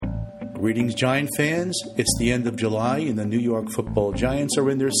Greetings, Giant fans. It's the end of July, and the New York Football Giants are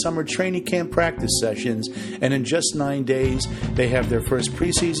in their summer training camp practice sessions, and in just 9 days, they have their first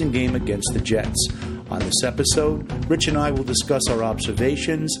preseason game against the Jets. On this episode, Rich and I will discuss our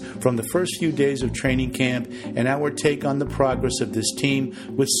observations from the first few days of training camp and our take on the progress of this team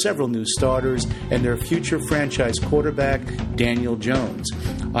with several new starters and their future franchise quarterback, Daniel Jones.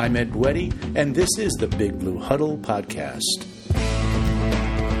 I'm Ed Boetti, and this is the Big Blue Huddle podcast.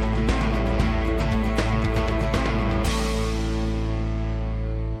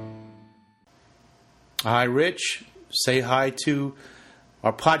 Hi, Rich. Say hi to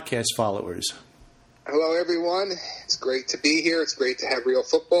our podcast followers. Hello, everyone. It's great to be here. It's great to have real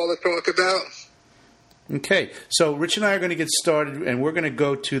football to talk about. Okay, so Rich and I are going to get started, and we're going to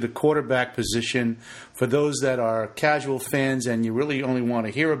go to the quarterback position. For those that are casual fans and you really only want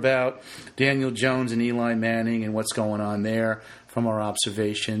to hear about Daniel Jones and Eli Manning and what's going on there from our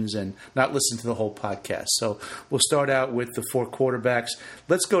observations and not listen to the whole podcast. So we'll start out with the four quarterbacks.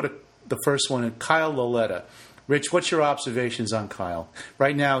 Let's go to the first one, Kyle Lauletta. Rich, what's your observations on Kyle?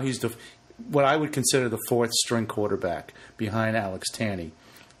 Right now, he's what I would consider the fourth string quarterback behind Alex Tanney.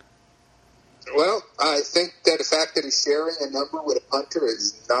 Well, I think that the fact that he's sharing a number with a punter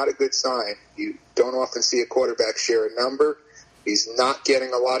is not a good sign. You don't often see a quarterback share a number. He's not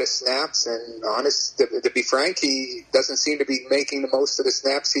getting a lot of snaps, and to be frank, he doesn't seem to be making the most of the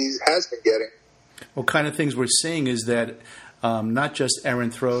snaps he has been getting. What kind of things we're seeing is that not just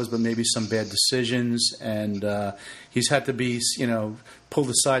errant throws, but maybe some bad decisions, and he's had to be, pulled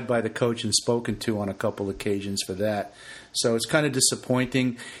aside by the coach and spoken to on a couple occasions for that. So it's kind of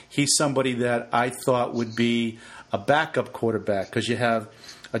disappointing. He's somebody that I thought would be a backup quarterback because you have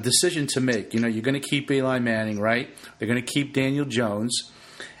a decision to make. You're going to keep Eli Manning, right? They're going to keep Daniel Jones.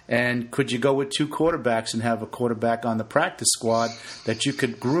 And could you go with two quarterbacks and have a quarterback on the practice squad that you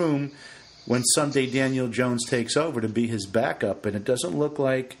could groom when someday Daniel Jones takes over to be his backup? And it doesn't look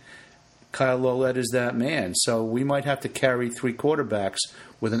like Kyle Lauletta is that man. So we might have to carry three quarterbacks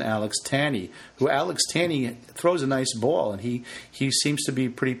with an Alex Tanney, who Alex Tanney throws a nice ball, and he seems to be a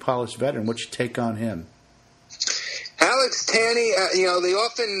pretty polished veteran. What's your take on him? Alex Tanney, they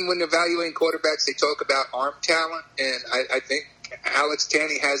often, when evaluating quarterbacks, they talk about arm talent, and I think Alex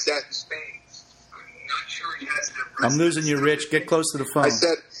Tanney has that in spades. I'm not sure he has that. I'm losing you, Rich. Get close to the phone. I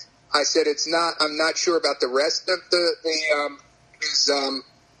said it's not. I'm not sure about the rest of his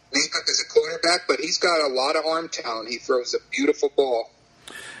makeup as a quarterback, but he's got a lot of arm talent. He throws a beautiful ball.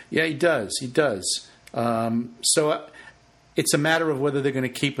 Yeah, he does. He does. So it's a matter of whether they're going to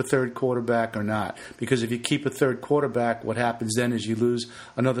keep a third quarterback or not. Because if you keep a third quarterback, what happens then is you lose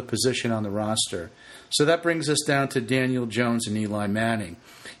another position on the roster. So that brings us down to Daniel Jones and Eli Manning.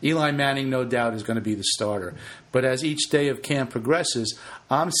 Eli Manning, no doubt, is going to be the starter. But as each day of camp progresses,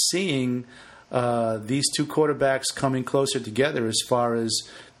 I'm seeing these two quarterbacks coming closer together as far as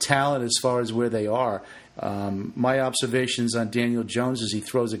talent, as far as where they are. My observations on Daniel Jones is he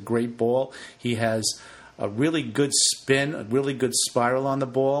throws a great ball. He has a really good spin, a really good spiral on the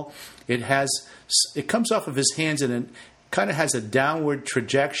ball. It comes off of his hands and it kind of has a downward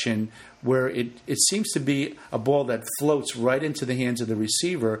trajectory where it seems to be a ball that floats right into the hands of the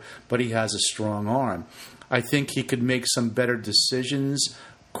receiver, but he has a strong arm. I think he could make some better decisions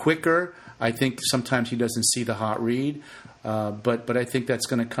quicker. I think sometimes he doesn't see the hot read, but I think that's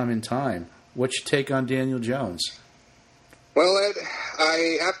going to come in time. What's your take on Daniel Jones? Well, Ed,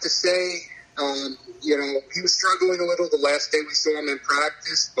 I have to say, he was struggling a little the last day we saw him in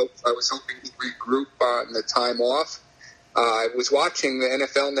practice. I was hoping he'd regroup on the time off. I was watching the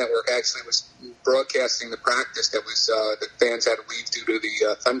NFL Network, actually was broadcasting the practice that was the fans had to leave due to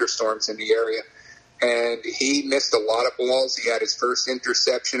the thunderstorms in the area. And he missed a lot of balls. He had his first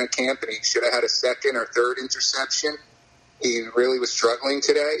interception at camp, and he should have had a second or third interception. He really was struggling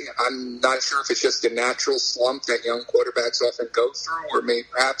today. I'm not sure if it's just a natural slump that young quarterbacks often go through, or maybe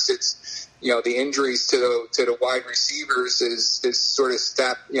perhaps it's the injuries to the wide receivers is sort of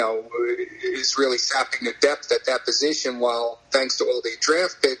is really sapping the depth at that position. While thanks to all the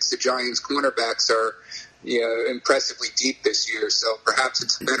draft picks, the Giants cornerbacks are impressively deep this year. So perhaps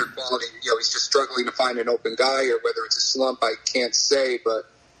it's better quality. He's just struggling to find an open guy, or whether it's a slump, I can't say. But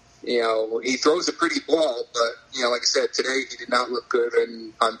he throws a pretty ball. But like I said, today he did not look good.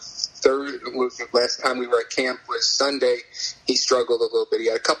 And on last time we were at camp was Sunday, he struggled a little bit. He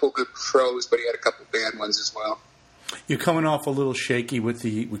had a couple good throws, but he had a couple bad ones as well. You're coming off a little shaky with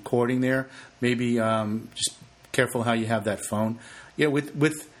the recording there. Maybe just careful how you have that phone.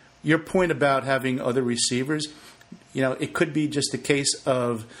 With your point about having other receivers, it could be just a case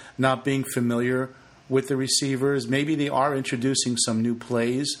of not being familiar with the receivers. Maybe they are introducing some new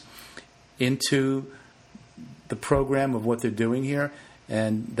plays into the program of what they're doing here,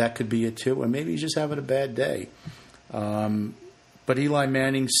 and that could be it too. Or maybe he's just having a bad day. But Eli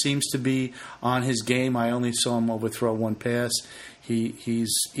Manning seems to be on his game. I only saw him overthrow one pass.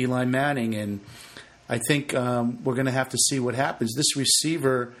 He's Eli Manning, and I think we're going to have to see what happens. This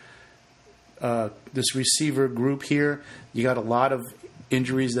receiver group here, you got a lot of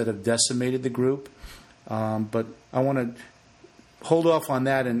injuries that have decimated the group. But I want to hold off on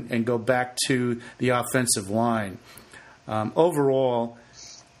that and go back to the offensive line. Overall,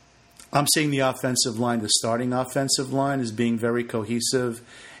 I'm seeing the offensive line, the starting offensive line, as being very cohesive,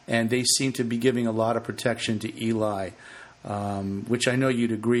 and they seem to be giving a lot of protection to Eli, which I know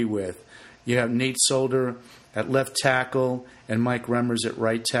you'd agree with. You have Nate Solder at left tackle and Mike Remmers at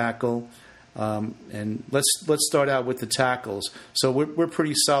right tackle. And let's start out with the tackles. So we're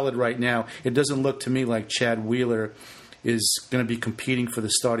pretty solid right now. It doesn't look to me like Chad Wheeler is going to be competing for the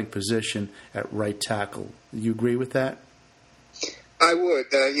starting position at right tackle. You agree with that? I would.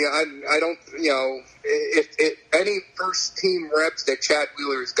 I don't. If any first team reps that Chad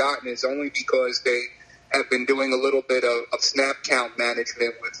Wheeler has gotten is only because they have been doing a little bit of snap count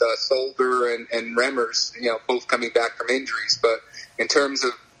management with Solder and Remmers. Both coming back from injuries. But in terms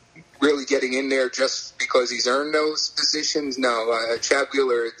of really getting in there just because he's earned those positions, no. Chad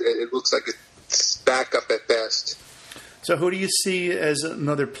Wheeler, it looks like it's backup at best. So who do you see as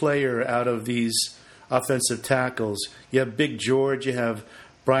another player out of these offensive tackles? You have Big George, you have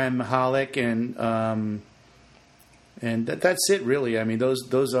Brian Mahalik, and that's it really. I mean,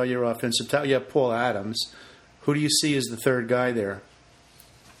 those are your offensive tackles. You have Paul Adams. Who do you see as the third guy there?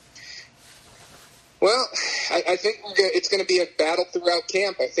 Well, I think it's going to be a battle throughout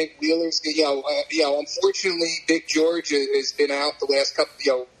camp. I think Wheeler's, unfortunately, Big George has been out the last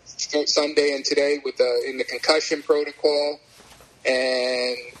couple, Sunday and today in the concussion protocol,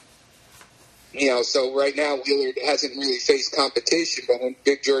 and so right now Wheeler hasn't really faced competition. But when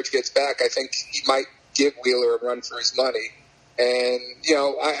Big George gets back, I think he might give Wheeler a run for his money. And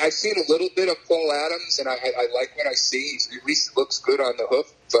I've seen a little bit of Paul Adams, and I like what I see. At least it looks good on the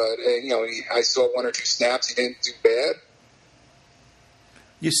hoof. But I saw one or two snaps. He didn't do bad.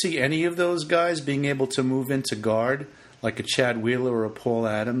 You see any of those guys being able to move into guard, like a Chad Wheeler or a Paul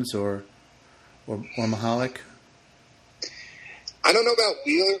Adams or Mahalik? I don't know about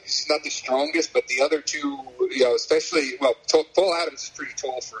Wheeler. He's not the strongest, but the other two, especially, Paul Adams is pretty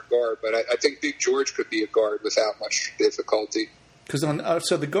tall for a guard, but I think Big George could be a guard without much difficulty. Because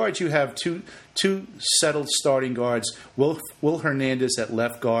so the guards, you have two settled starting guards. Will Hernandez at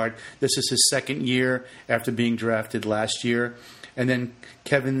left guard. This is his second year after being drafted last year. And then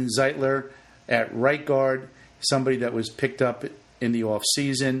Kevin Zeitler at right guard, somebody that was picked up in the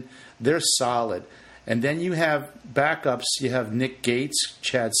offseason. They're solid. And then you have backups. You have Nick Gates,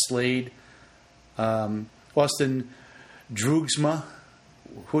 Chad Slade, Austin Drugsma.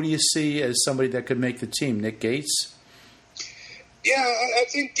 Who do you see as somebody that could make the team? Nick Gates? Yeah, I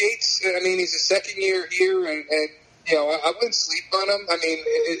think Gates, he's a second year here, and I wouldn't sleep on him. I mean,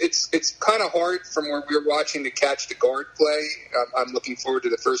 it's kind of hard from where we're watching to catch the guard play. I'm looking forward to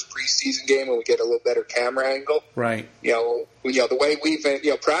the first preseason game when we get a little better camera angle. Right. The way we've been,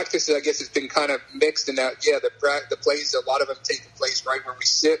 practice, I guess, has been kind of mixed in that, the plays, a lot of them taking place right where we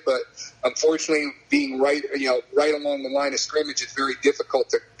sit, but unfortunately being right along the line of scrimmage is very difficult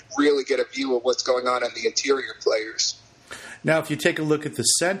to really get a view of what's going on the interior players. Now, if you take a look at the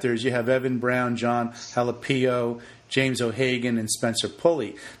centers, you have Evan Brown, John Halapio, James O'Hagan, and Spencer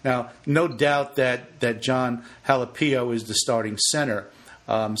Pulley. Now, no doubt that John Halapio is the starting center.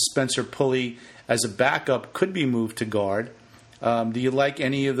 Spencer Pulley, as a backup, could be moved to guard. Do you like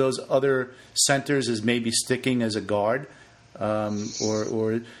any of those other centers as maybe sticking as a guard? I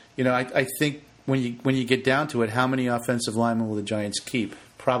think when you get down to it, how many offensive linemen will the Giants keep?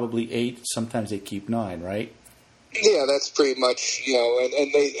 Probably 8. Sometimes they keep 9, right? Yeah, that's pretty much,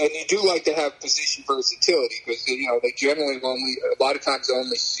 and you do like to have position versatility because, they generally a lot of times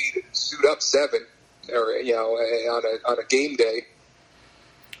only suit up 7 or, on a game day.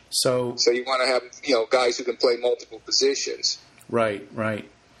 So you want to have, guys who can play multiple positions. Right.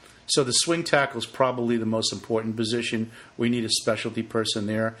 So the swing tackle is probably the most important position. We need a specialty person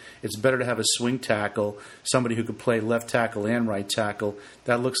there. It's better to have a swing tackle, somebody who could play left tackle and right tackle.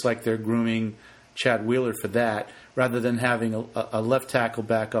 That looks like they're grooming Chad Wheeler for that, rather than having a left tackle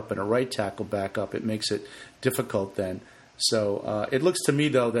backup and a right tackle backup. It makes it difficult then. So it looks to me,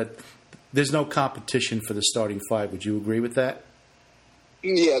 though, that there's no competition for the starting 5. Would you agree with that?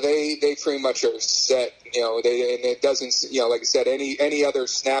 Yeah, they pretty much are set. And it doesn't, like I said, any other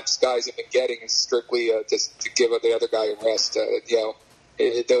snaps guys have been getting is strictly just to give the other guy a rest.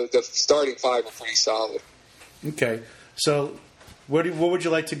 the starting five are pretty solid. Okay, so what would you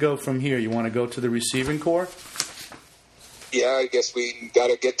like to go from here? You want to go to the receiving corps? Yeah, I guess we got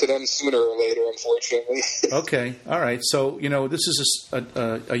to get to them sooner or later, unfortunately. Okay, all right. So, this is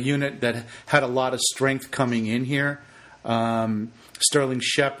a unit that had a lot of strength coming in here. Sterling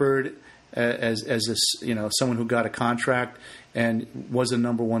Shepard, as someone who got a contract and was a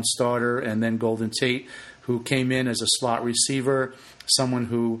number one starter, and then Golden Tate, who came in as a slot receiver, someone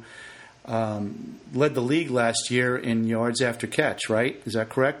who led the league last year in yards after catch, right? Is that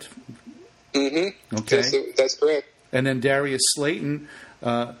correct? Mm-hmm. Okay. That's correct. And then Darius Slayton,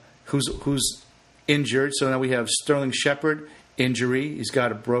 who's injured. So now we have Sterling Shepard, injury. He's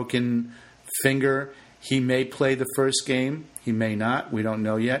got a broken finger. He may play the first game. He may not. We don't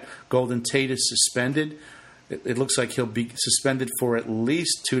know yet. Golden Tate is suspended. It looks like he'll be suspended for at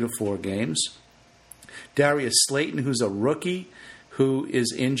least 2 to 4 games. Darius Slayton, who's a rookie, who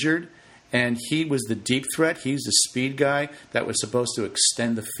is injured, and he was the deep threat. He's the speed guy that was supposed to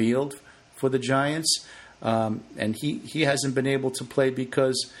extend the field for the Giants. And he hasn't been able to play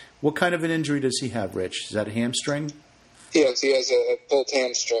because what kind of an injury does he have, Rich? Is that a hamstring? Yes, he has a pulled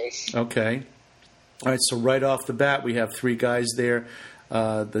hamstring. Okay. All right, so right off the bat, we have 3 guys there,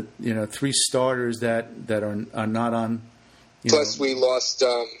 3 starters that are not on. Plus, we lost.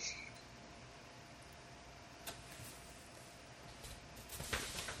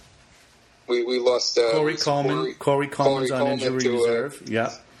 We lost Corey Coleman. Corey Coleman's on injury reserve.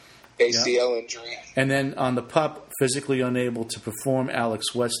 Yeah. ACL injury. And then on the pup, physically unable to perform,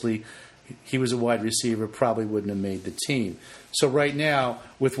 Alex Wesley. He was a wide receiver, probably wouldn't have made the team. So right now,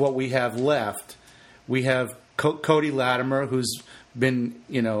 with what we have left, we have Cody Latimer, who's been,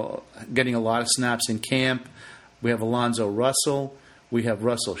 getting a lot of snaps in camp. We have Alonzo Russell. We have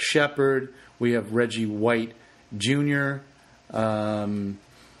Russell Shepard. We have Reggie White Jr.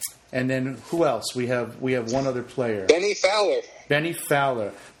 And then who else? We have one other player. Benny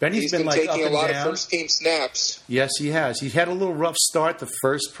Fowler. Benny's been like taking up and a lot down. of first team snaps. Yes, he has. He had a little rough start the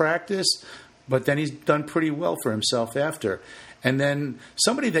first practice, but then he's done pretty well for himself after. And then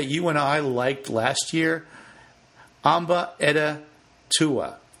somebody that you and I liked last year, Amba Eda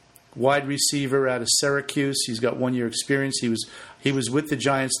Tua, wide receiver out of Syracuse. He's got 1 year experience. He was with the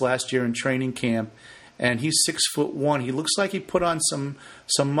Giants last year in training camp, and he's 6'1". He looks like he put on some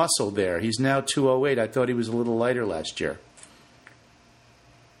muscle there. He's now 208. I thought he was a little lighter last year.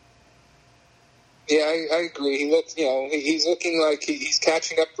 Yeah, I agree. He looks, he's looking like he's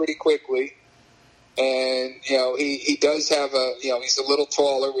catching up pretty quickly, and he does have he's a little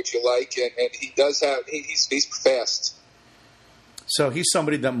taller, which you like, and he does have he's fast. So he's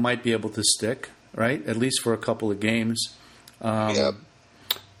somebody that might be able to stick, right? At least for a couple of games. Yeah.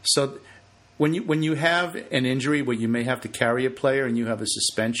 So when you have an injury where you may have to carry a player and you have a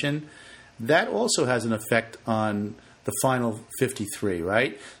suspension, that also has an effect on the final 53,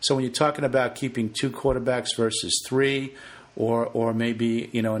 right? So when you're talking about keeping 2 quarterbacks versus 3, or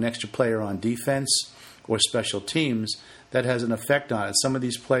maybe an extra player on defense or special teams, that has an effect on it. Some of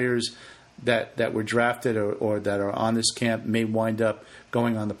these players that were drafted or that are on this camp may wind up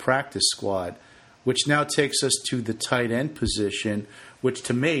going on the practice squad, which now takes us to the tight end position, which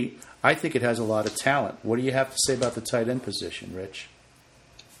to me, I think it has a lot of talent. What do you have to say about the tight end position, Rich?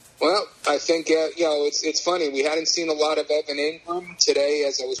 Well, I think, it's funny. We hadn't seen a lot of Evan Ingram today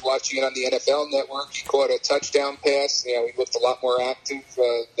as I was watching it on the NFL Network. He caught a touchdown pass. He looked a lot more active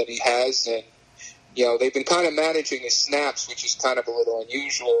than he has. And, they've been kind of managing his snaps, which is kind of a little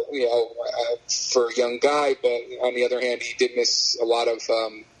unusual, for a young guy. But on the other hand, he did miss a lot of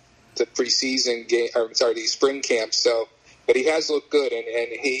the preseason game, the spring camp. So, but he has looked good, and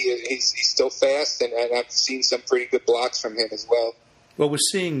he's still fast, and I've seen some pretty good blocks from him as well. Well, we're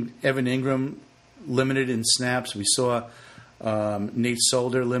seeing Evan Ingram limited in snaps. We saw Nate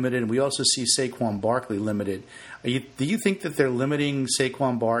Solder limited, and we also see Saquon Barkley limited. Do you think that they're limiting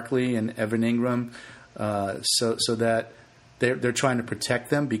Saquon Barkley and Evan Ingram so that they're trying to protect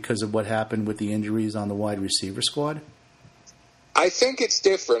them because of what happened with the injuries on the wide receiver squad? I think it's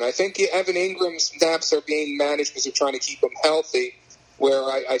different. I think Evan Ingram's snaps are being managed because they're trying to keep him healthy. Where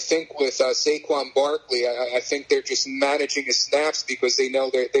I think with Saquon Barkley, I think they're just managing his snaps because they know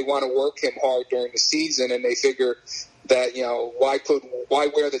they want to work him hard during the season, and they figure that why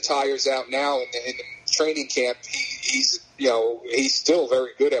wear the tires out now in the training camp? He's still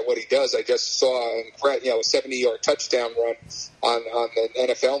very good at what he does. I just saw a 70-yard touchdown run on the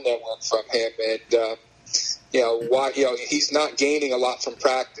NFL Network from him, and he's not gaining a lot from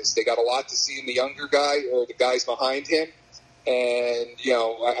practice. They got a lot to see in the younger guy or the guys behind him. And,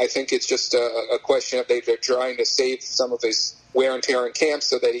 I think it's just a question of they're trying to save some of his wear and tear in camp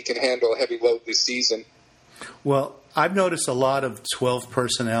so that he can handle a heavy load this season. Well, I've noticed a lot of 12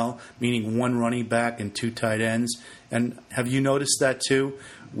 personnel, meaning one running back and two tight ends. And have you noticed that too,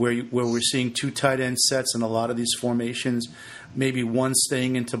 where we're seeing two tight end sets in a lot of these formations, maybe one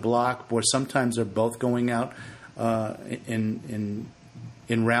staying into block, or sometimes they're both going out in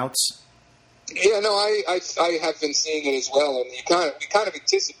routes? Yeah, no, I have been seeing it as well, and we kind of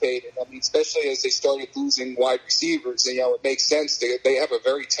anticipated. I mean, especially as they started losing wide receivers, it makes sense. They have a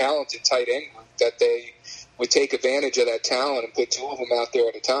very talented tight end group that they would take advantage of that talent and put two of them out there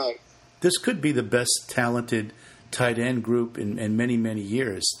at a time. This could be the best talented tight end group in many, many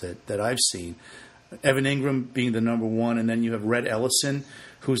years that I've seen. Evan Ingram being the number one, and then you have Red Ellison,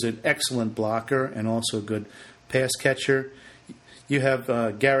 who's an excellent blocker and also a good pass catcher. You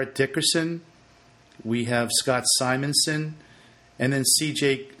have Garrett Dickerson. We have Scott Simonson, and then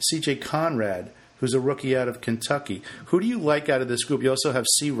C.J. Conrad, who's a rookie out of Kentucky. Who do you like out of this group? You also have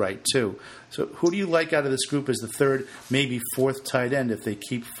Seawright, too. So who do you like out of this group as the third, maybe fourth tight end if they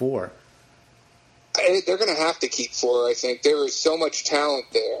keep four? They're going to have to keep four, I think. There is so much talent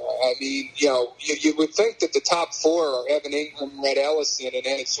there. I mean, you would think that the top four are Evan Ingram, Red Ellison, and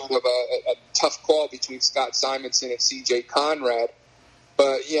then it's sort of a tough call between Scott Simonson and C.J. Conrad.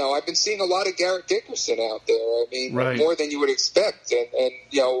 But, I've been seeing a lot of Garrett Dickerson out there. I mean, right. More than you would expect. And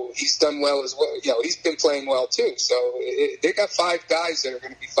he's done well as well. He's been playing well, too. So they got five guys that are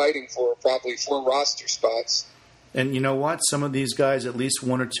going to be fighting for probably 4 roster spots. And you know what? Some of these guys, at least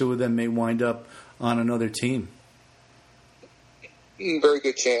one or two of them, may wind up on another team. Very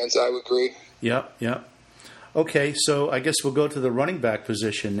good chance, I would agree. Yep. Okay, so I guess we'll go to the running back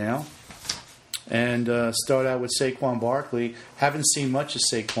position now. And start out with Saquon Barkley. Haven't seen much of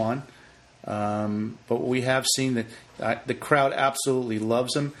Saquon, but we have seen that the crowd absolutely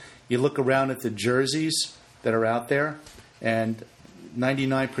loves him. You look around at the jerseys that are out there, and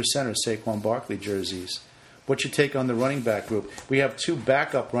 99% are Saquon Barkley jerseys. What's your take on the running back group? We have two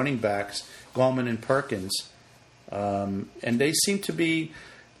backup running backs, Gallman and Perkins, and they seem to be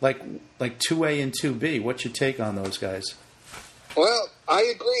like 2A and 2B. What's your take on those guys? Well, I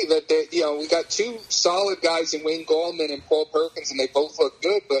agree that we got two solid guys in Wayne Gallman and Paul Perkins, and they both look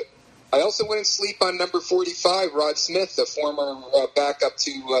good. But I also wouldn't sleep on number 45, Rod Smith, the former backup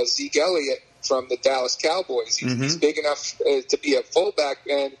to Zeke Elliott from the Dallas Cowboys. He's big enough to be a fullback,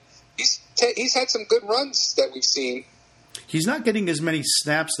 and he's had some good runs that we've seen. He's not getting as many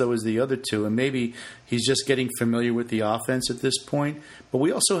snaps, though, as the other two, and maybe he's just getting familiar with the offense at this point. But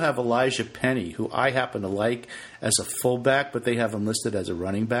we also have Elijah Penny, who I happen to like as a fullback, but they have him listed as a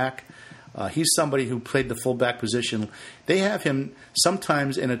running back. He's somebody who played the fullback position. They have him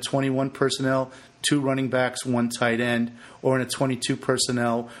sometimes in a 21 personnel, 2 running backs, 1 tight end, or in a 22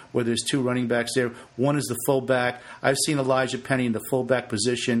 personnel where there's 2 running backs there. One is the fullback. I've seen Elijah Penny in the fullback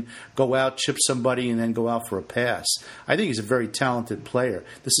position go out, chip somebody, and then go out for a pass. I think he's a very talented player.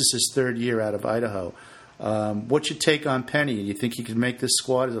 This is his 3rd year out of Idaho. What's your take on Penny? Do you think he can make this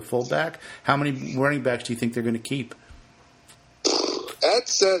squad as a fullback? How many running backs do you think they're going to keep?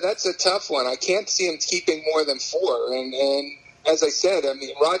 That's a tough one. I can't see him keeping more than 4. And as I said, I mean,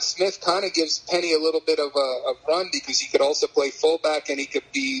 Rod Smith kind of gives Penny a little bit of a run because he could also play fullback and he could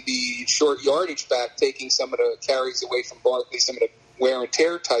be the short yardage back, taking some of the carries away from Barkley, some of the wear and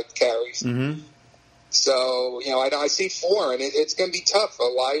tear type carries. Mm-hmm. So, I see 4, and it's going to be tough.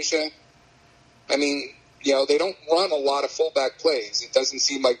 Elijah, I mean, they don't run a lot of fullback plays. It doesn't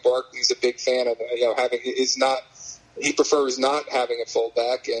seem like Barkley's a big fan of, he prefers not having a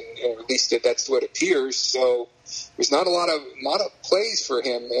fullback, and at least that's what it appears. So there's not a lot of plays for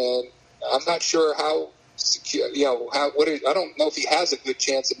him, and I'm not sure how secure. I don't know if he has a good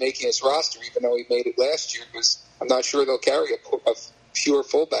chance of making his roster, even though he made it last year. Because I'm not sure they'll carry a pure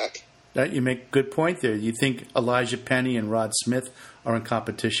fullback. You make a good point there. You think Elijah Penny and Rod Smith are in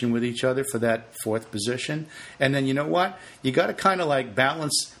competition with each other for that 4th position, and then you know what? You got to kind of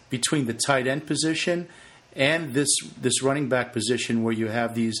balance between the tight end position and this running back position where you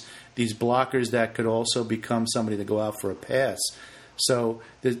have these blockers that could also become somebody to go out for a pass. So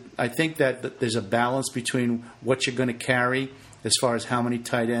I think that there's a balance between what you're going to carry as far as how many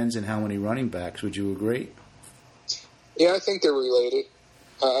tight ends and how many running backs. Would you agree? Yeah, I think they're related.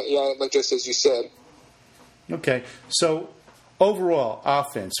 Just as you said. Okay, so overall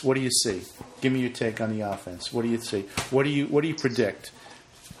offense, what do you see? Give me your take on the offense. What do you see? What do you predict?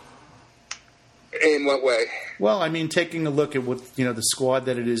 In what way? Well, I mean, taking a look at what the squad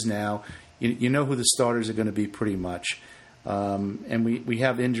that it is now, you know who the starters are going to be pretty much, and we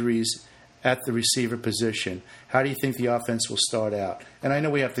have injuries at the receiver position. How do you think the offense will start out? And I know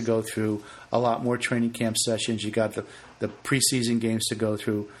we have to go through a lot more training camp sessions. You got the the preseason games to go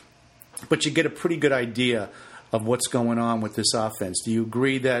through. But you get a pretty good idea of what's going on with this offense. Do you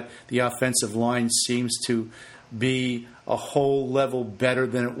agree that the offensive line seems to be a whole level better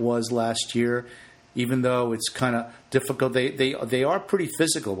than it was last year, even though it's kind of difficult? They are pretty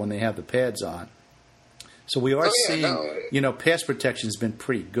physical when they have the pads on. So we are seeing, pass protection's been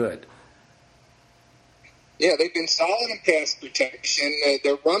pretty good. Yeah, they've been solid in pass protection.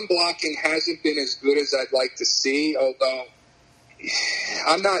 Their run blocking hasn't been as good as I'd like to see, although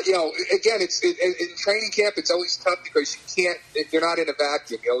I'm not, again, in training camp, it's always tough because you're not in a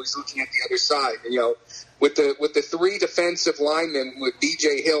vacuum. You're always looking at the other side. With the three defensive linemen, with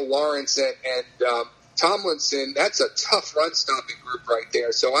B.J. Hill, Lawrence, and Tomlinson, that's a tough run-stopping group right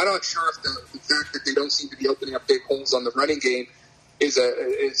there. So I'm not sure if the fact that they don't seem to be opening up big holes on the running game is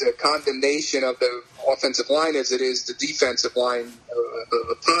a condemnation of the offensive line as it is the defensive line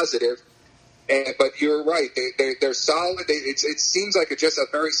a positive. But you're right; they're solid. It seems like just a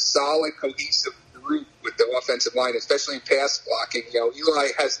very solid, cohesive group with the offensive line, especially in pass blocking.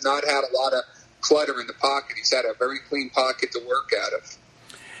 Eli has not had a lot of clutter in the pocket. He's had a very clean pocket to work out of.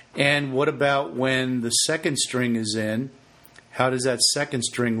 And what about when the second string is in? How does that second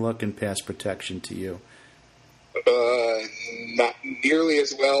string look in pass protection to you? Not nearly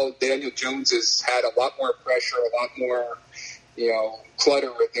as well. Daniel Jones has had a lot more pressure, a lot more, clutter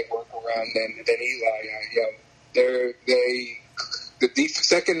at the work around than Eli. The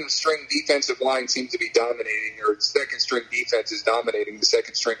second string defensive line seems to be dominating, or second string defense is dominating the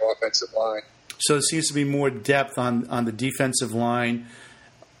second string offensive line. So it seems to be more depth on the defensive line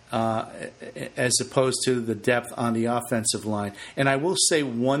as opposed to the depth on the offensive line. And I will say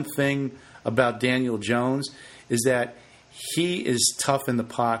one thing about Daniel Jones is that he is tough in the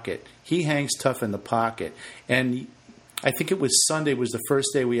pocket. He hangs tough in the pocket. And I think it was Sunday was the first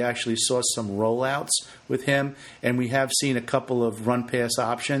day we actually saw some rollouts with him, and we have seen a couple of run-pass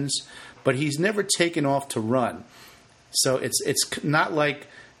options, but he's never taken off to run. So it's not like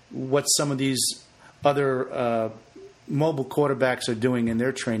what some of these other mobile quarterbacks are doing in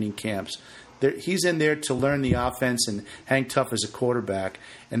their training camps. He's in there to learn the offense and hang tough as a quarterback,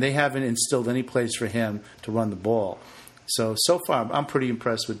 and they haven't instilled any place for him to run the ball. So far, I'm pretty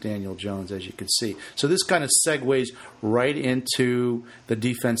impressed with Daniel Jones, as you can see. So this kind of segues right into the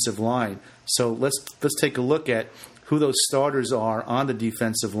defensive line. So let's take a look at who those starters are on the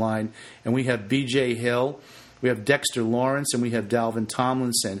defensive line. And we have B.J. Hill, we have Dexter Lawrence, and we have Dalvin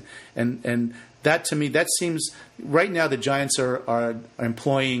Tomlinson. And that, to me, that seems – right now the Giants are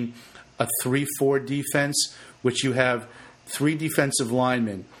employing a 3-4 defense, which you have three defensive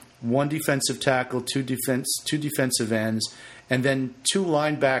linemen, one defensive tackle, two defensive ends, and then two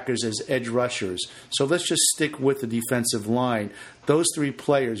linebackers as edge rushers. So let's just stick with the defensive line. Those three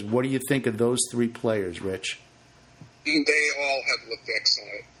players, what do you think of those three players, Rich? They all have looked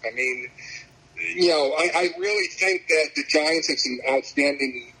excellent. I mean, I really think that the Giants have some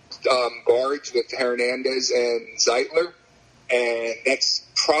outstanding guards with Hernandez and Zeitler, and that's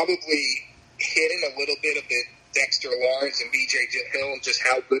probably hidden a little bit of it. Dexter Lawrence and B.J. Hill, just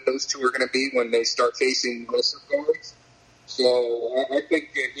how good those two are going to be when they start facing lesser guards. So I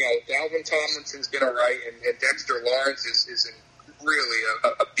think that, Dalvin Tomlinson's been all right, and Dexter Lawrence is really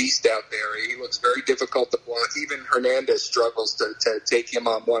a beast out there. He looks very difficult to block. Even Hernandez struggles to take him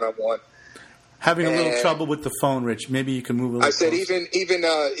on one-on-one. Having a little trouble with the phone, Rich. Maybe you can move a little closer. I said even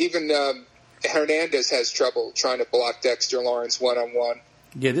Hernandez has trouble trying to block Dexter Lawrence one-on-one.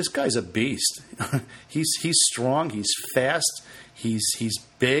 Yeah, this guy's a beast. He's strong. He's fast. He's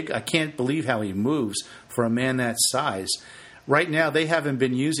big. I can't believe how he moves for a man that size. Right now, they haven't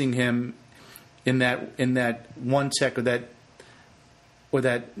been using him in that one tech or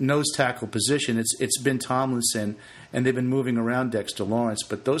that nose tackle position. It's been Tomlinson, and they've been moving around Dexter Lawrence.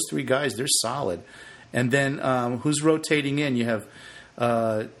 But those three guys, they're solid. And then who's rotating in? You have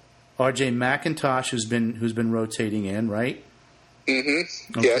R.J. McIntosh, who's been rotating in, right?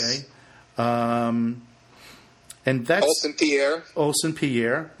 Mm-hmm. Okay. Yes. And that's Olsen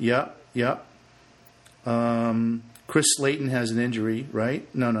Pierre. Yep. Chris Slayton has an injury, right?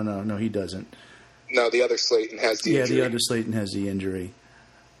 No, he doesn't. No, the other Slayton has the injury. Yeah, the other Slayton has the injury.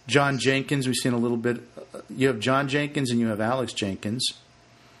 John Jenkins, we've seen a little bit. You have John Jenkins and you have Alex Jenkins.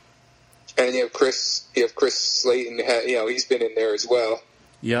 And you have Chris Slayton. He's been in there as well.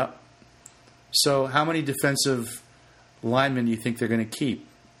 Yep. So how many defensive linemen do you think they're going to keep?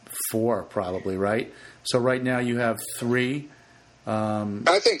 4, probably, right? So right now you have 3.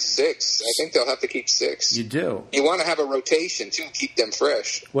 I think 6. I think they'll have to keep 6. You do? You want to have a rotation, too, keep them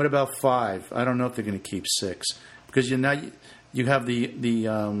fresh. What about 5? I don't know if they're going to keep 6. Because you have the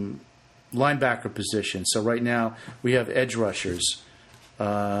linebacker position. So right now we have edge rushers.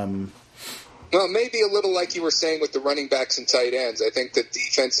 Well, maybe a little like you were saying with the running backs and tight ends. I think the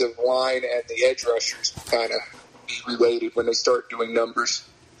defensive line and the edge rushers will kind of be related when they start doing numbers.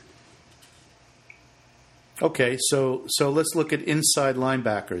 Okay, so let's look at inside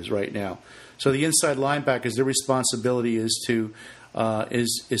linebackers right now. So the inside linebackers, their responsibility is to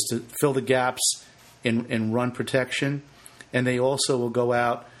fill the gaps in run protection, and they also will go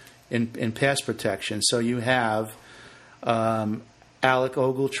out in pass protection. So you have Alec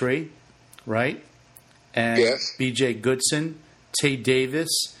Ogletree, right? And yes. B.J. Goodson, Tay Davis,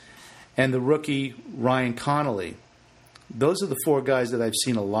 and the rookie Ryan Connolly. Those are the four guys that I've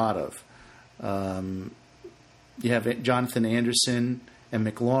seen a lot of. You have Jonathan Anderson and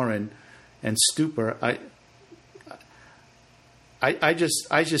McLaurin and Stupor. I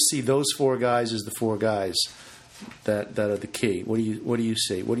just see those four guys as the four guys that are the key. What do you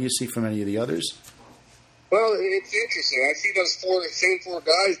see? What do you see from any of the others? Well, it's interesting. I see those same four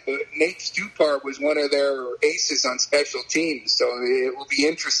guys, but Nate Stupar was one of their aces on special teams, so it will be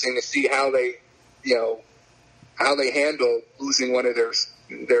interesting to see how they handle losing one of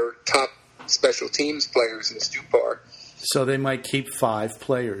their top special teams players in Stupar. So they might keep 5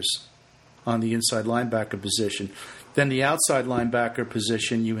 players on the inside linebacker position. Then the outside linebacker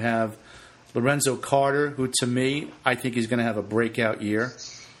position, you have Lorenzo Carter, who to me, I think he's going to have a breakout year.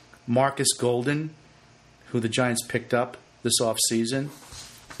 Marcus Golden, who the Giants picked up this offseason.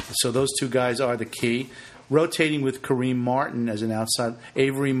 So those two guys are the key. Rotating with Kareem Martin as an outside,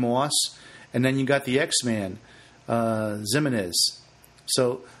 Avery Moss, and then you got the X-Man, Zimenez.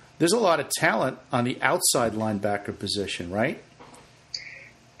 So there's a lot of talent on the outside linebacker position, right?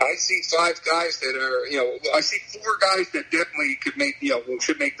 I see 5 guys that are, I see 4 guys that definitely could make,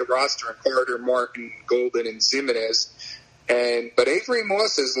 should make the roster: Carter, Martin, Golden, and Zimenez. But Avery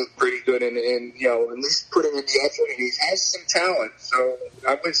Moss has looked pretty good, and at least putting in the effort, and he has some talent. So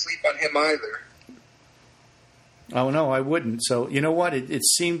I wouldn't sleep on him either. Oh no, I wouldn't. So you know what? It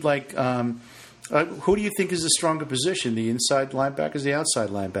seemed like who do you think is the stronger position? The inside linebackers, the outside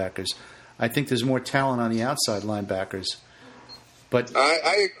linebackers? I think there's more talent on the outside linebackers. But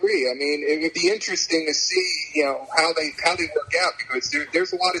I agree. I mean, it would be interesting to see, how they work out, because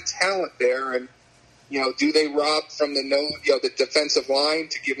there's a lot of talent there, and do they rob from the defensive line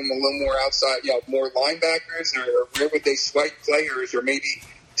to give them a little more outside, more linebackers, or where would they swipe players, or maybe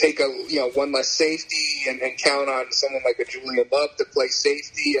take one less safety and count on someone like a Julian Love to play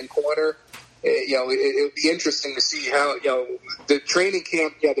safety and corner? It would be interesting to see how the training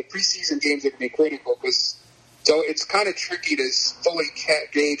camp, the preseason games are going to be critical, because so it's kind of tricky to fully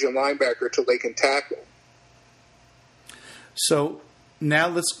gauge a linebacker till they can tackle. So now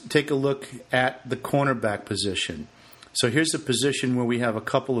let's take a look at the cornerback position. So here's a position where we have a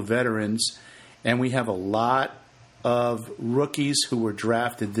couple of veterans, and we have a lot of rookies who were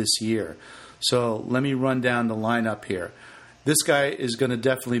drafted this year. So let me run down the lineup here. This guy is going to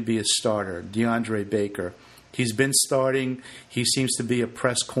definitely be a starter, DeAndre Baker. He's been starting. He seems to be a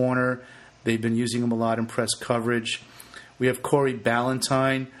press corner. They've been using him a lot in press coverage. We have Corey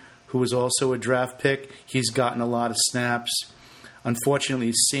Ballantyne, who was also a draft pick. He's gotten a lot of snaps.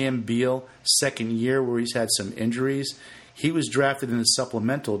 Unfortunately, Sam Beal, second year where he's had some injuries. He was drafted in the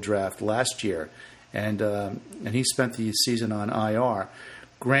supplemental draft last year, and he spent the season on IR.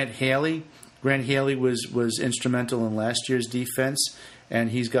 Grant Haley was instrumental in last year's defense,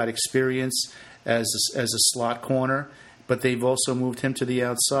 and he's got experience as a slot corner, but they've also moved him to the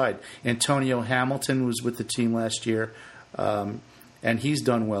outside. Antonio Hamilton was with the team last year, and he's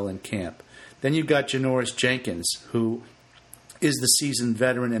done well in camp. Then you've got Janoris Jenkins, who is the seasoned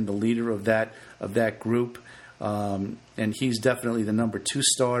veteran and the leader of that group, and he's definitely the number 2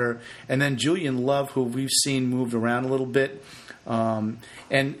 starter. And then Julian Love, who we've seen moved around a little bit, and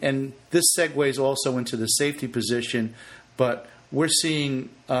this segues also into the safety position, but we're seeing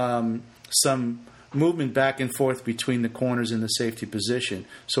some movement back and forth between the corners and the safety position.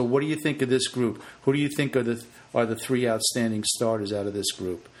 So what do you think of this group? Who do you think are the 3 outstanding starters out of this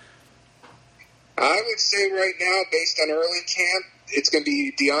group? I would say right now, based on early camp, it's going to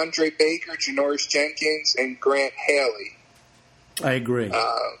be DeAndre Baker, Janoris Jenkins, and Grant Haley. I agree.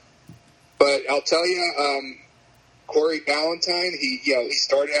 But I'll tell you, Corey Ballantyne, he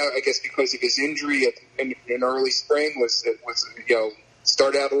started out, I guess because of his injury in early spring, was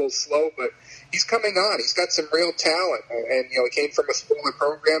started out a little slow, but he's coming on. He's got some real talent, and he came from a smaller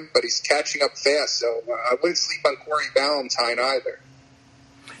program, but he's catching up fast. So I wouldn't sleep on Corey Ballantyne either.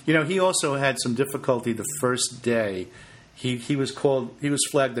 He also had some difficulty the first day. He was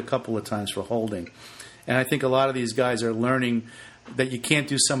flagged a couple of times for holding, and I think a lot of these guys are learning that you can't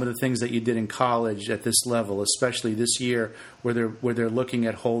do some of the things that you did in college at this level, especially this year where they're looking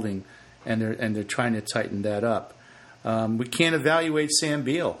at holding and they're trying to tighten that up. We can't evaluate Sam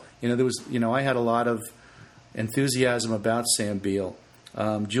Beal. I had a lot of enthusiasm about Sam Beal.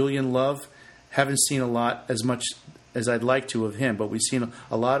 Julian Love, haven't seen a lot as much as I'd like to of him, but we've seen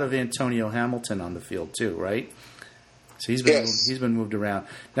a lot of Antonio Hamilton on the field too, right? So he's been moved around.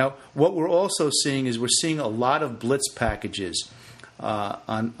 Now, what we're also seeing is we're seeing a lot of blitz packages.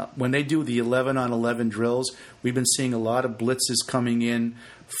 When they do the 11-on-11 drills, we've been seeing a lot of blitzes coming in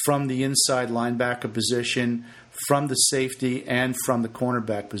from the inside linebacker position, from the safety, and from the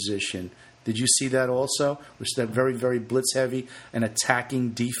cornerback position. Did you see that also? Was that very, very blitz-heavy and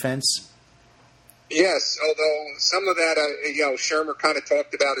attacking defense? Yes, although some of that, Shermer kind of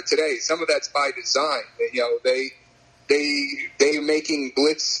talked about it today. Some of that's by design. They're making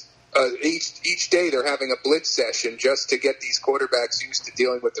blitz each day. They're having a blitz session just to get these quarterbacks used to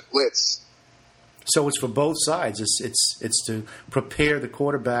dealing with the blitz. So it's for both sides. It's to prepare the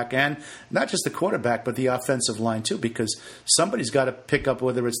quarterback, and not just the quarterback, but the offensive line too, because somebody's got to pick up,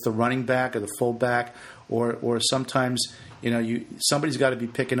 whether it's the running back or the fullback, or sometimes somebody's got to be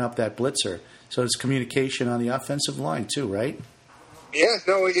picking up that blitzer. So it's communication on the offensive line too, right? Yeah,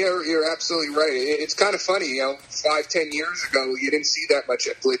 no, you're absolutely right. It's kind of funny, 5-10 years ago, you didn't see that much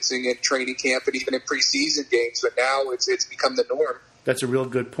blitzing in training camp and even in preseason games, but now it's become the norm. That's a real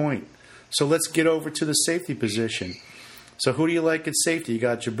good point. So let's get over to the safety position. So who do you like at safety? You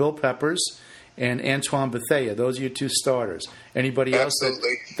got Jabril Peppers and Antoine Bethea. Those are your two starters. Anybody else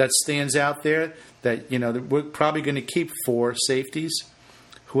that stands out there that, we're probably going to keep 4 safeties?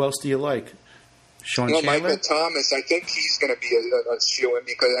 Who else do you like? Sean Chandler? Michael Thomas, I think he's going to be a shoo-in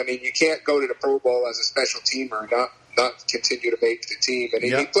because, you can't go to the Pro Bowl as a special teamer and not continue to make the team. And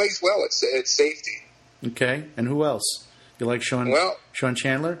he plays well at safety. Okay. And who else? You like Sean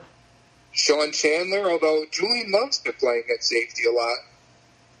Chandler? Sean Chandler, although Julian Love's been playing at safety a lot.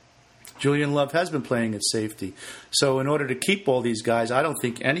 Julian Love has been playing at safety. So in order to keep all these guys, I don't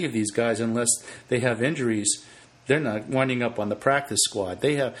think any of these guys, unless they have injuries, they're not winding up on the practice squad.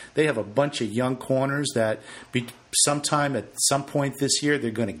 They have a bunch of young corners that sometime at some point this year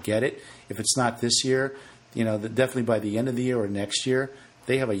they're going to get it. If it's not this year, definitely by the end of the year or next year,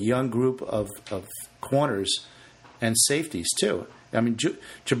 they have a young group of corners and safeties too.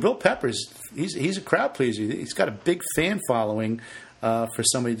 Jabril Peppers, he's a crowd pleaser. He's got a big fan following for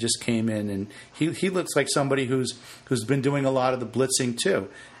somebody who just came in, and he looks like somebody who's been doing a lot of the blitzing too,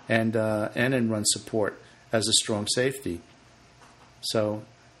 and in run support as a strong safety. So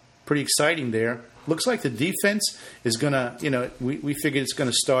pretty exciting there. Looks like the defense is going to, we figured it's going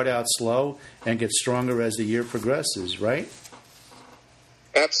to start out slow and get stronger as the year progresses, right?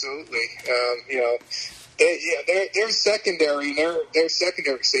 Absolutely. They're secondary. They're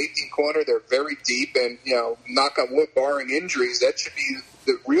secondary safety and corner. They're very deep, and knock on wood, barring injuries, that should be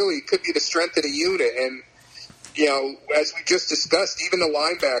could be the strength of the unit. And as we just discussed, even the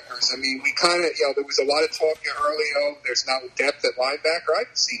linebackers. We kind of there was a lot of talk early. There's not depth at linebacker.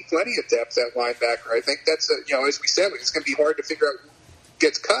 I've seen plenty of depth at linebacker. I think that's as we said, it's going to be hard to figure out who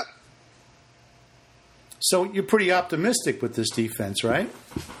gets cut. So you're pretty optimistic with this defense, right?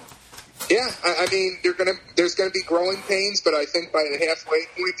 Yeah, there's going to be growing pains, but I think by the halfway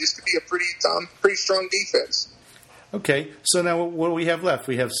point, this could be a pretty strong defense. Okay, so now what do we have left?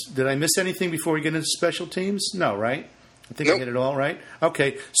 Did I miss anything before we get into special teams? No, right? I think I hit it all right.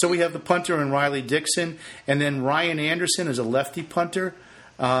 Okay, so we have the punter and Riley Dixon, and then Ryan Anderson is a lefty punter.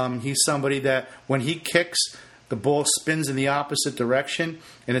 He's somebody that when he kicks, the ball spins in the opposite direction,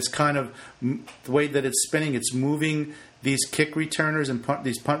 and it's kind of the way that it's spinning, it's moving these kick returners and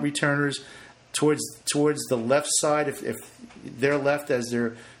these punt returners towards the left side if they're left as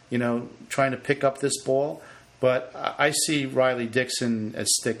they're trying to pick up this ball. But I see Riley Dixon as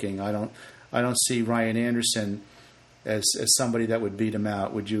sticking. I don't see Ryan Anderson as somebody that would beat him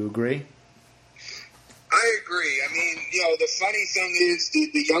out. Would you agree? I agree. The funny thing is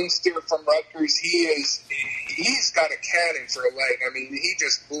the youngster from Rutgers, he's got a cannon for a leg. He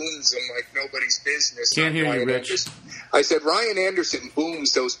just booms them like nobody's business. Can't hear you, Rich. I said Ryan Anderson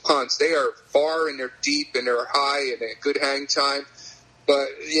booms those punts. They are far and they're deep and they're high and they're good hang time. But,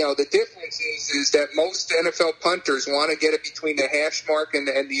 the difference is that most NFL punters want to get it between the hash mark and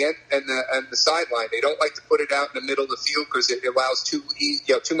the end and the sideline. They don't like to put it out in the middle of the field because it allows too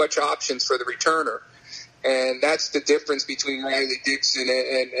much options for the returner. And that's the difference between Riley Dixon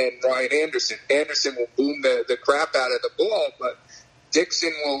and Ryan Anderson. Anderson will boom the crap out of the ball, but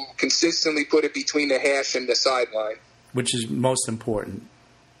Dixon will consistently put it between the hash and the sideline. Which is most important.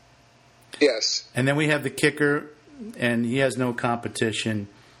 Yes. And then we have the kicker, and he has no competition,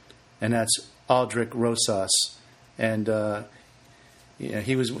 and that's Aldrick Rosas, and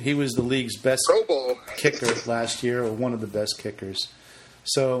he was the league's best Pro Bowl kicker last year, or one of the best kickers.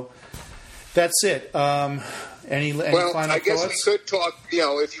 So that's it. Any well, final I guess thoughts? we could talk.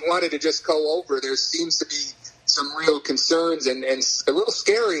 If you wanted to just go over, there seems to be some real concerns, and a little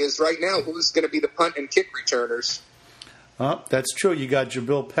scary is right now who's going to be the punt and kick returners. That's true. You got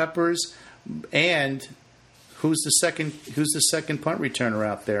Jabril Peppers, and who's the second punt returner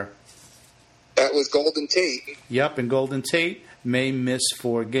out there? That was Golden Tate. Yep, and Golden Tate may miss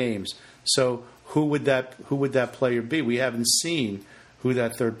 4 games. So who would that player be? We haven't seen who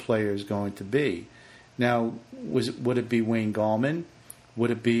that third player is going to be. Now, would it be Wayne Gallman?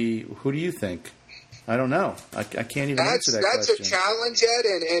 Would it be, who do you think? I don't know. I can't even answer that question. That's a challenge, Ed,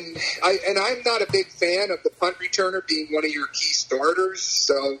 and I'm not a big fan of the punt returner being one of your key starters.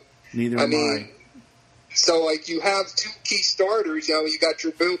 So neither am I. So, you have 2 key starters. You got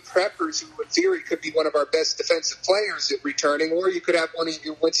Jabril Peppers, who in theory could be one of our best defensive players at returning, or you could have one of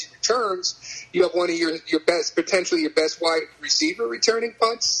your, once he returns, you have one of your best, potentially your best wide receiver returning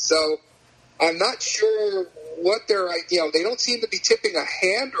punts. So, I'm not sure what they're, they don't seem to be tipping a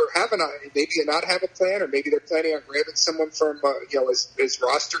hand or maybe not have a plan, or maybe they're planning on grabbing someone from, as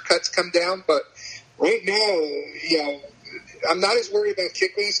roster cuts come down. But right now, I'm not as worried about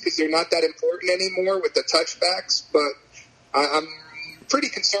kickoffs because they're not that important anymore with the touchbacks, but I'm pretty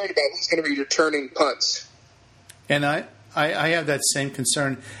concerned about who's going to be returning punts. And I have that same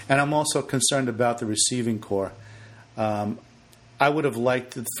concern, and I'm also concerned about the receiving corps. I would have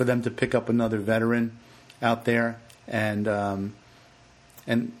liked for them to pick up another veteran out there, and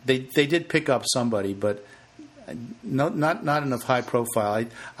they did pick up somebody, but not enough high profile.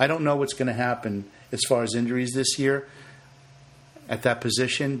 I don't know what's going to happen as far as injuries this year at that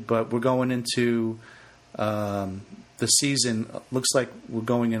position, but we're going into the season. Looks like we're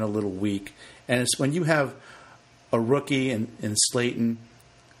going in a little weak, and it's when you have a rookie in Slayton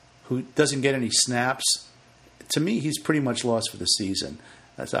who doesn't get any snaps. To me, he's pretty much lost for the season.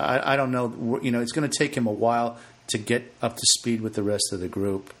 So I don't know. It's going to take him a while to get up to speed with the rest of the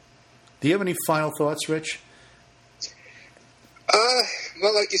group. Do you have any final thoughts, Rich?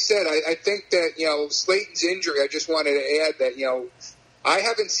 Well, like you said, I think that, Slayton's injury, I just wanted to add that, I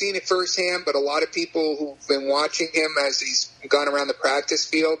haven't seen it firsthand, but a lot of people who've been watching him as he's gone around the practice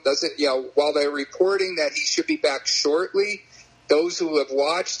field, while they're reporting that he should be back shortly, those who have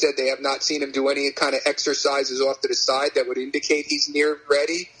watched said they have not seen him do any kind of exercises off to the side that would indicate he's near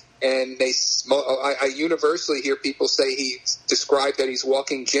ready. And I universally hear people say he described that he's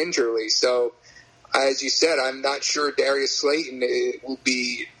walking gingerly. So, as you said, I'm not sure Darius Slayton will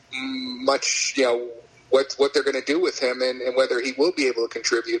be much, what they're going to do with him and whether he will be able to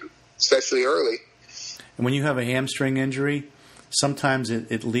contribute, especially early. And when you have a hamstring injury, sometimes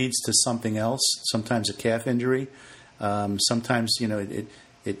it leads to something else, sometimes a calf injury. Sometimes, you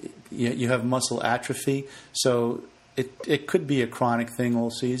have muscle atrophy. So it could be a chronic thing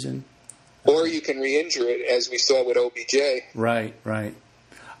all season. Or you can re-injure it, as we saw with OBJ. Right.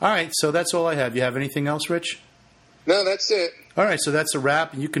 All right, so that's all I have. You have anything else, Rich? No, that's it. All right, so that's a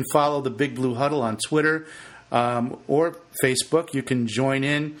wrap. You can follow the Big Blue Huddle on Twitter or Facebook. You can join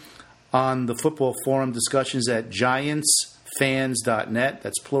in on the football forum discussions at GiantsFans.net.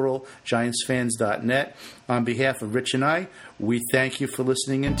 That's plural, GiantsFans.net. On behalf of Rich and I, we thank you for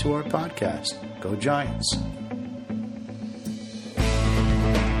listening into our podcast. Go Giants.